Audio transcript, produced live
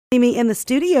Me in the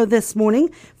studio this morning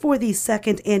for the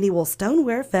second annual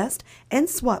Stoneware Fest and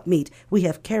Swap Meet. We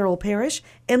have Carol Parrish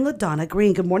and LaDonna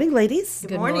Green. Good morning, ladies.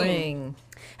 Good morning.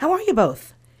 How are you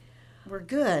both? We're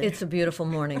good. It's a beautiful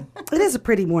morning. It is a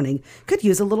pretty morning. Could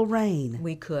use a little rain.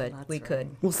 We could.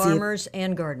 We'll see Farmers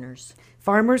and gardeners.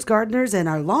 Farmers, gardeners, and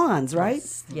our lawns, right?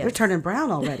 Yes. They're turning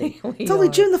brown already. We It's only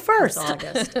are. June the It's 1st.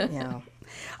 August. Yeah.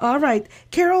 All right.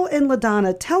 Carol and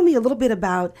LaDonna, tell me a little bit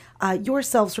about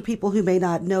yourselves for people who may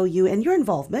not know you and your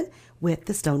involvement with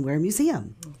the Stoneware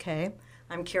Museum. Okay.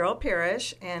 I'm Carol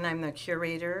Parrish, and I'm the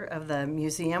curator of the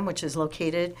museum, which is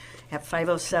located at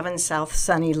 507 South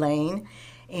Sunny Lane.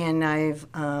 And I've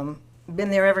been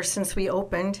there ever since we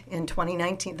opened in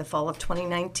 2019, the fall of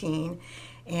 2019.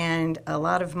 And a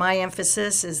lot of my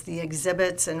emphasis is the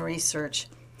exhibits and research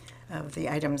of the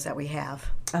items that we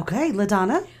have. Okay,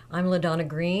 LaDonna. I'm LaDonna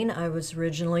Green. I was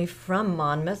originally from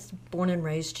Monmouth, born and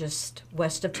raised just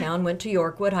west of town. Went to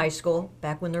Yorkwood High School,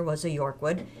 back when there was a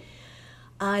Yorkwood.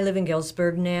 I live in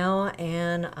Galesburg now,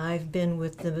 and I've been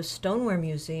with the Stoneware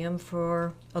Museum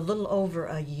for a little over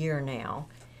a year now,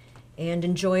 and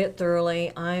enjoy it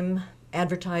thoroughly. I'm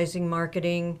advertising,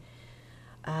 marketing,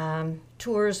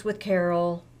 tours with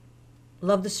Carol.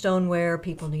 Love the stoneware.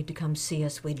 People need to come see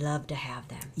us. We'd love to have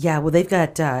them. Yeah, well, they've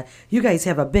got, you guys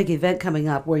have a big event coming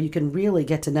up where you can really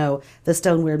get to know the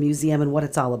Stoneware Museum and what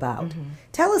it's all about. Mm-hmm.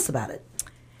 Tell us about it.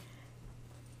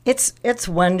 It's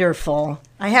wonderful.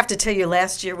 I have to tell you,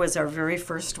 last year was our very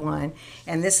first one,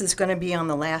 and this is going to be on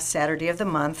the last Saturday of the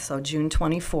month, so June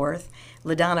 24th.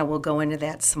 LaDonna will go into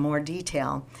that some more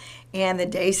detail. And the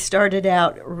day started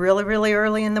out really, really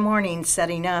early in the morning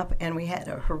setting up, and we had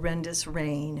a horrendous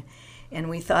rain. And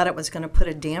we thought it was going to put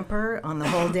a damper on the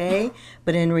whole day,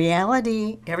 but in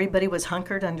reality, everybody was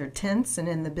hunkered under tents and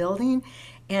in the building.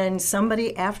 And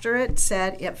somebody after it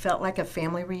said it felt like a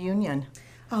family reunion.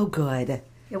 Oh, good.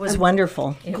 It was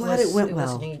wonderful. Glad it went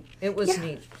well. It was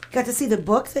neat. Got to see the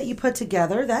book that you put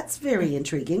together. That's very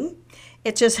intriguing.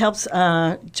 It just helps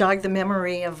jog the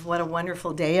memory of what a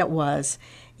wonderful day it was.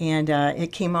 And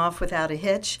it came off without a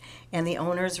hitch. And the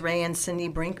owners, Ray and Cindy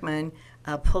Brinkman,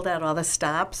 pulled out all the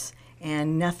stops,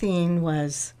 and nothing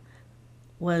was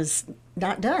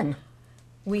not done.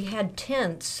 We had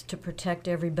tents to protect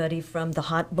everybody from the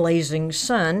hot blazing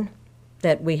sun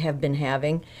that we have been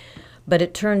having, but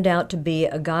it turned out to be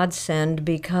a godsend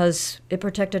because it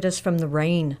protected us from the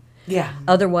rain. Yeah.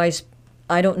 Otherwise,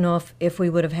 I don't know if we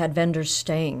would have had vendors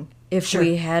staying if Sure.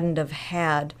 we hadn't have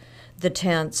had the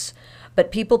tents. But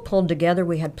people pulled together.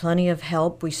 We had plenty of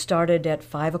help. We started at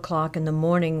 5 o'clock in the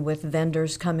morning with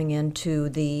vendors coming into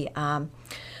the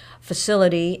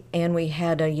facility, and we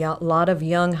had a lot of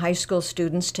young high school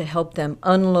students to help them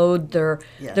unload their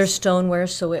stoneware.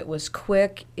 So it was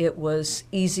quick. It was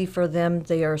easy for them.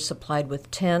 They are supplied with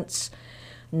tents,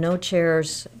 no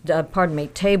chairs,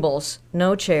 tables,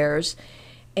 no chairs.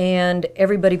 And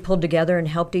everybody pulled together and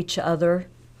helped each other.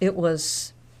 It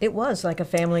was like a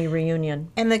family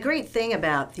reunion. And the great thing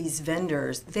about these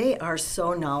vendors, they are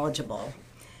so knowledgeable.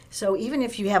 So even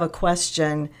if you have a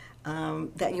question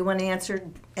that you want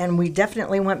answered, and we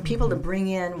definitely want people to bring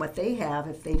in what they have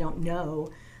if they don't know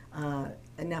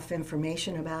enough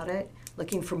information about it,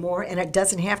 looking for more. And it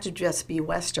doesn't have to just be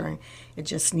Western. It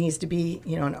just needs to be,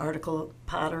 an article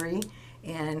pottery.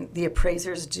 And the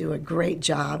appraisers do a great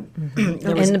job. Mm-hmm.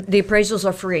 And the appraisals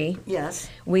are free. Yes.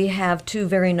 We have two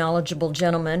very knowledgeable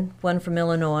gentlemen, one from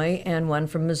Illinois and one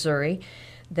from Missouri,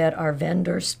 that are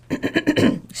vendors.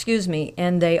 Excuse me.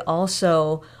 And they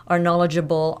also are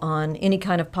knowledgeable on any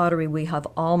kind of pottery. We have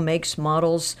all makes,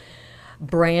 models,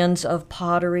 brands of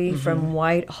pottery from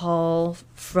Whitehall,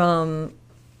 from,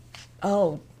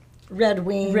 Red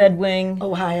Wing,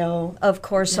 Ohio. Of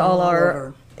course, all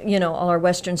our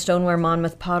Western Stoneware,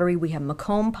 Monmouth Pottery. We have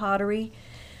Macomb Pottery,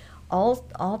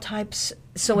 all types.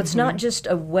 So it's not just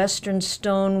a Western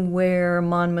Stoneware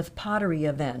Monmouth Pottery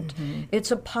event.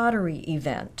 It's a pottery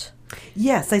event.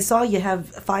 Yes, I saw you have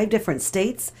 5 different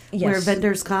states where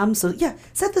vendors come. So,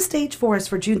 set the stage for us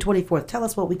for June 24th. Tell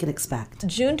us what we can expect.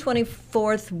 June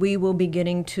 24th, we will be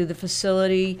getting to the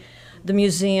facility, the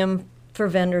museum, for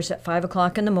vendors at 5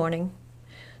 o'clock in the morning.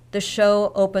 The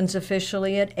show opens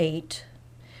officially at 8.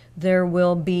 There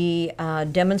will be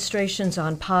demonstrations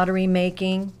on pottery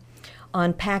making,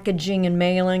 on packaging and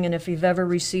mailing, and if you've ever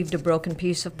received a broken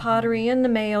piece of pottery in the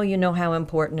mail, you know how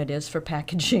important it is for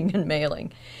packaging and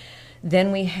mailing.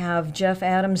 Then we have Jeff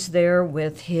Adams there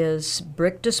with his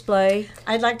brick display.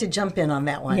 I'd like to jump in on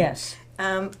that one. Yes.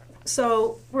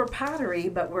 So we're pottery,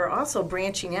 but we're also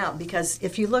branching out because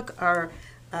if you look, our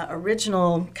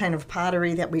original kind of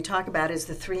pottery that we talk about is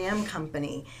the 3M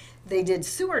company. they did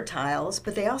sewer tiles,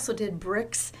 but they also did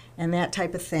bricks and that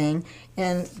type of thing.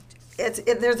 And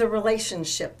there's a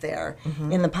relationship there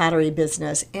in the pottery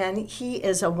business. And he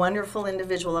is a wonderful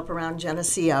individual up around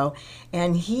Geneseo.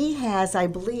 And he has, I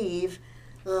believe,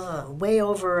 way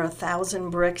over 1,000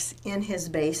 bricks in his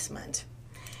basement.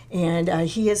 And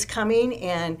he is coming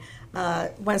and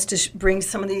wants to bring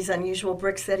some of these unusual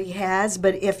bricks that he has.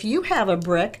 But if you have a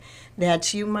brick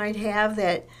that you might have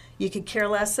that you could care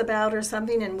less about or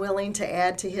something and willing to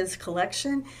add to his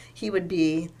collection, he would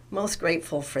be most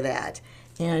grateful for that.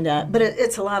 And but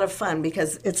it's a lot of fun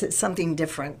because it's something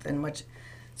different than what.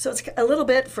 So it's a little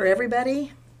bit for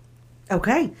everybody.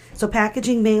 Okay. So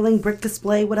packaging, mailing, brick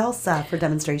display. What else for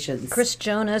demonstrations? Chris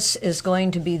Jonas is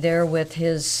going to be there with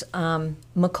his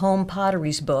Macomb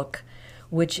Potteries book,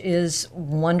 which is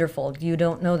wonderful. You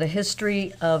don't know the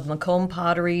history of Macomb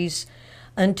Potteries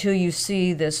until you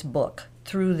see this book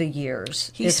through the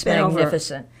years. It's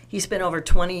magnificent. He spent over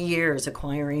 20 years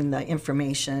acquiring the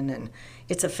information, and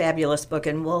it's a fabulous book,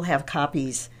 and we'll have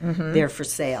copies there for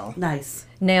sale. Nice.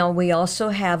 Now, we also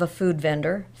have a food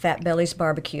vendor, Fat Belly's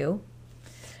Barbecue.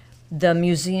 The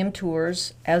museum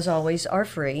tours, as always, are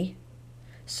free,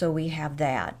 so we have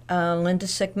that. Linda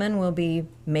Sickman will be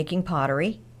making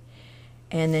pottery,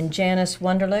 and then Janice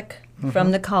Wunderlich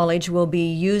from the college will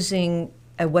be using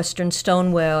a Western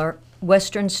Stoneware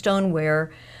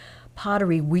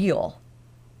pottery wheel,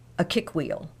 a kick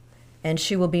wheel, and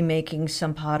she will be making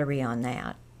some pottery on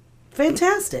that.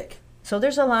 Fantastic. So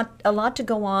there's a lot to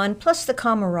go on, plus the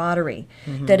camaraderie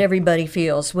that everybody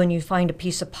feels when you find a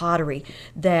piece of pottery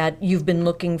that you've been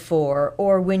looking for,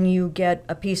 or when you get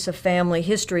a piece of family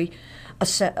history,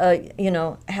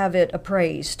 have it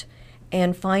appraised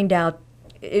and find out,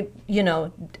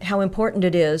 how important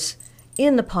it is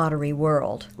in the pottery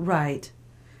world. Right.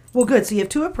 Well, good. So you have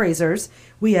 2 appraisers.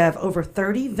 We have over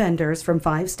 30 vendors from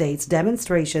 5 states,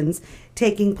 demonstrations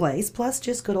taking place, plus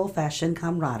just good old-fashioned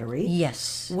camaraderie.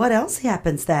 Yes. What else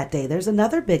happens that day? There's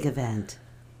another big event.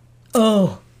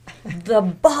 Oh, the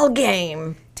ball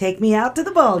game. Take me out to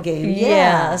the ball game.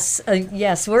 Yes.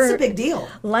 Yes. It's a big deal.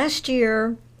 Last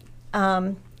year,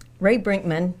 Ray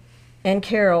Brinkman and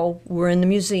Carol were in the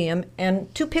museum,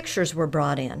 and 2 pictures were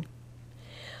brought in.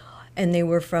 And they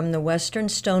were from the Western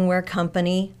Stoneware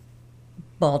Company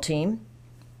ball team,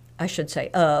 I should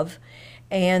say,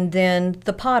 and then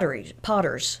the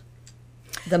Potters,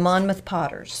 the Monmouth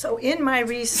Potters. So in my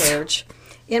research,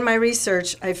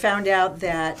 I found out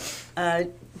that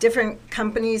different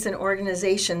companies and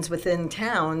organizations within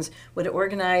towns would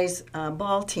organize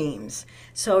ball teams.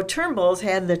 So Turnbull's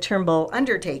had the Turnbull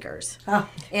Undertakers,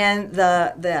 and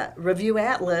the Review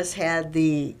Atlas had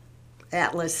the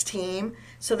Atlas team.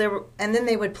 So and then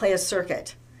they would play a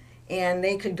circuit, and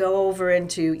they could go over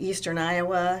into eastern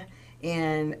Iowa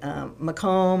and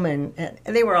Macomb, and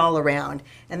they were all around.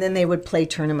 And then they would play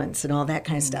tournaments and all that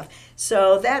kind of stuff.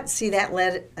 So that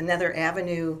led another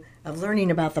avenue of learning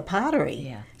about the pottery.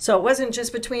 Yeah. So it wasn't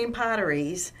just between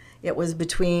potteries; it was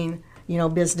between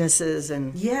businesses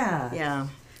and yeah.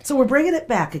 So we're bringing it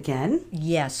back again.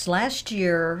 Yes, last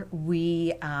year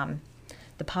the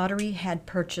pottery had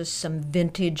purchased some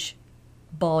vintage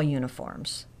ball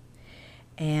uniforms,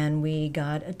 and we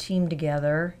got a team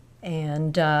together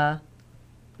and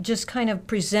just kind of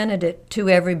presented it to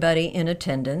everybody in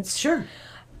attendance. Sure.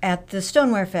 At the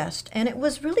Stoneware Fest, and it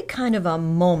was really kind of a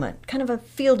moment, kind of a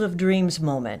Field of Dreams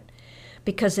moment,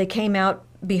 because they came out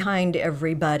behind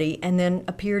everybody and then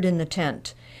appeared in the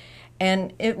tent,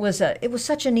 and it was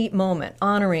such a neat moment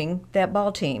honoring that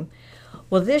ball team.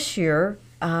 Well, this year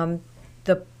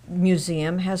the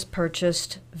museum has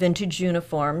purchased vintage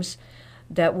uniforms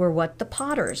that were what the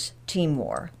Potters team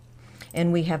wore.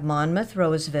 And we have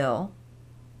Monmouth-Roseville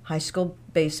high school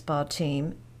baseball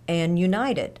team and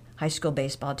United high school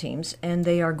baseball teams, and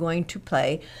they are going to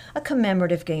play a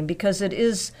commemorative game because it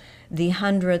is the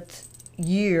 100th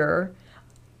year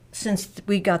since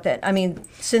we got that. I mean,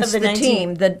 since the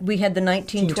team that we had the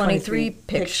 1923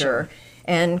 picture.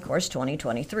 And, of course,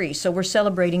 2023. So we're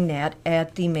celebrating that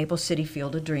at the Maple City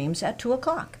Field of Dreams at 2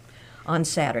 o'clock on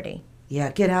Saturday.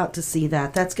 Yeah, get out to see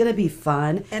that. That's going to be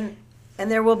fun. And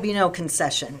there will be no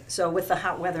concession. So with the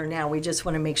hot weather now, we just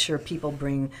want to make sure people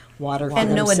bring water for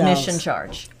and themselves. No admission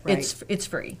charge. Right. It's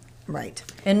free. Right.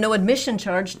 And no admission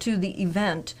charge to the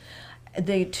event,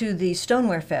 to the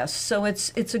Stoneware Fest. So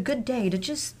it's a good day to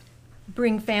just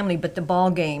bring family. But the ball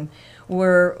game,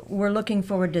 we're looking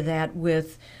forward to that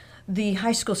with the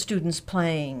high school students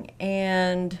playing,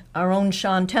 and our own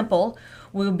Sean Temple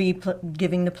will be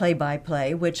giving the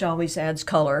play-by-play, which always adds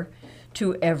color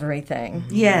to everything.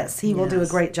 Yes, he will do a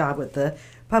great job with the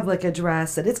public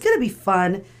address, and it's going to be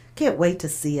fun. Can't wait to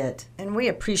see it. And we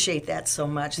appreciate that so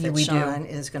much that we do. Sean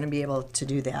is going to be able to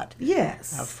do that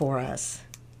Yes. for us.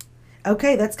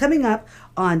 Okay, that's coming up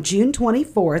on June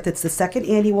 24th. It's the second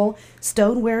annual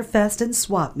Stoneware Fest and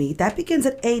Swap Meet. That begins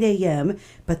at 8 a.m.,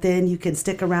 but then you can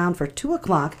stick around for 2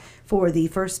 o'clock for the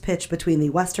first pitch between the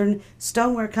Western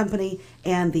Stoneware Company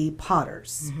and the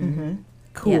Potters. Mm-hmm.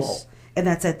 Cool. Yes. And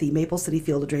that's at the Maple City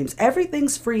Field of Dreams.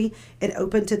 Everything's free and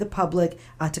open to the public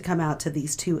to come out to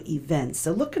these 2 events.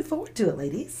 So looking forward to it,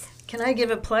 ladies. Can I give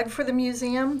a plug for the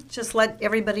museum? Just let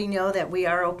everybody know that we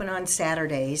are open on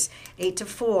Saturdays, 8 to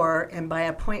 4, and by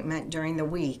appointment during the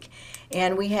week.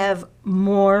 And we have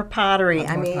more pottery.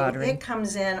 Pottery. It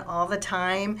comes in all the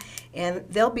time, and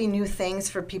there'll be new things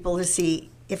for people to see.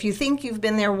 If you think you've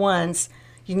been there once,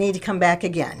 you need to come back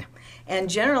again. And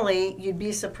generally, you'd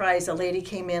be surprised. A lady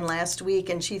came in last week,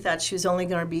 and she thought she was only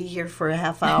going to be here for a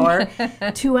half hour.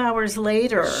 2 hours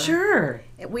later, Sure.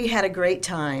 we had a great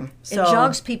time. So, It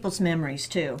jogs people's memories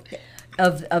too,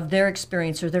 of their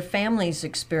experience or their family's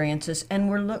experiences, and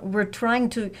we're trying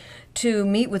to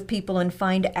meet with people and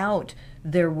find out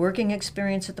their working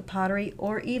experience at the pottery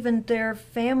or even their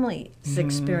family's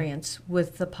experience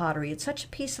with the pottery. It's such a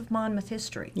piece of Monmouth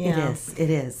history. Yeah. It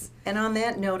is. And on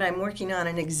that note, I'm working on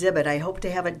an exhibit. I hope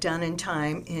to have it done in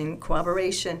time in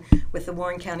cooperation with the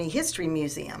Warren County History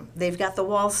Museum. They've got the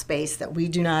wall space that we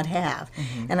do not have.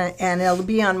 And it'll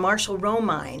be on Marshall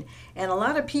Romine. And a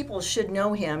lot of people should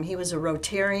know him. He was a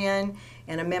Rotarian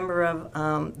and a member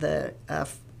of the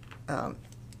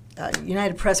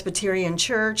United Presbyterian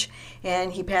Church,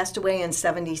 and he passed away in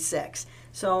 76.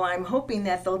 So I'm hoping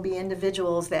that there'll be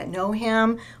individuals that know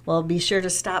him. Well, be sure to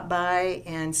stop by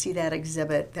and see that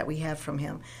exhibit that we have from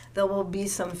him. There will be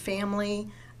some family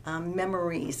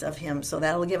memories of him, so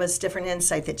that'll give us different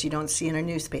insight that you don't see in a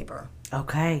newspaper.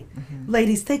 Okay.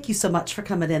 Ladies, thank you so much for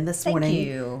coming in this morning. Thank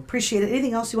you. Appreciate it.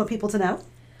 Anything else you want people to know?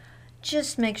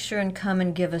 Just make sure and come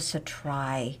and give us a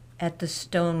try at the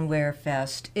Stoneware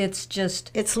Fest.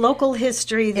 It's local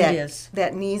history that is.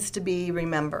 that needs to be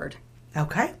remembered.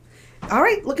 Okay. All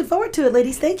right. Looking forward to it,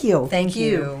 ladies. Thank you. Thank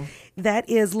you. That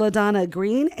is LaDonna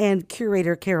Green and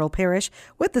Curator Carol Parrish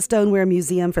with the Stoneware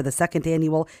Museum for the second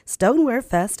annual Stoneware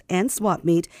Fest and Swap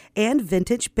Meet and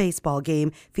Vintage Baseball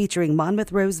Game featuring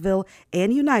Monmouth-Roseville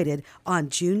and United on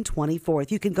June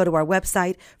 24th. You can go to our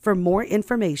website for more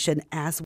information as well.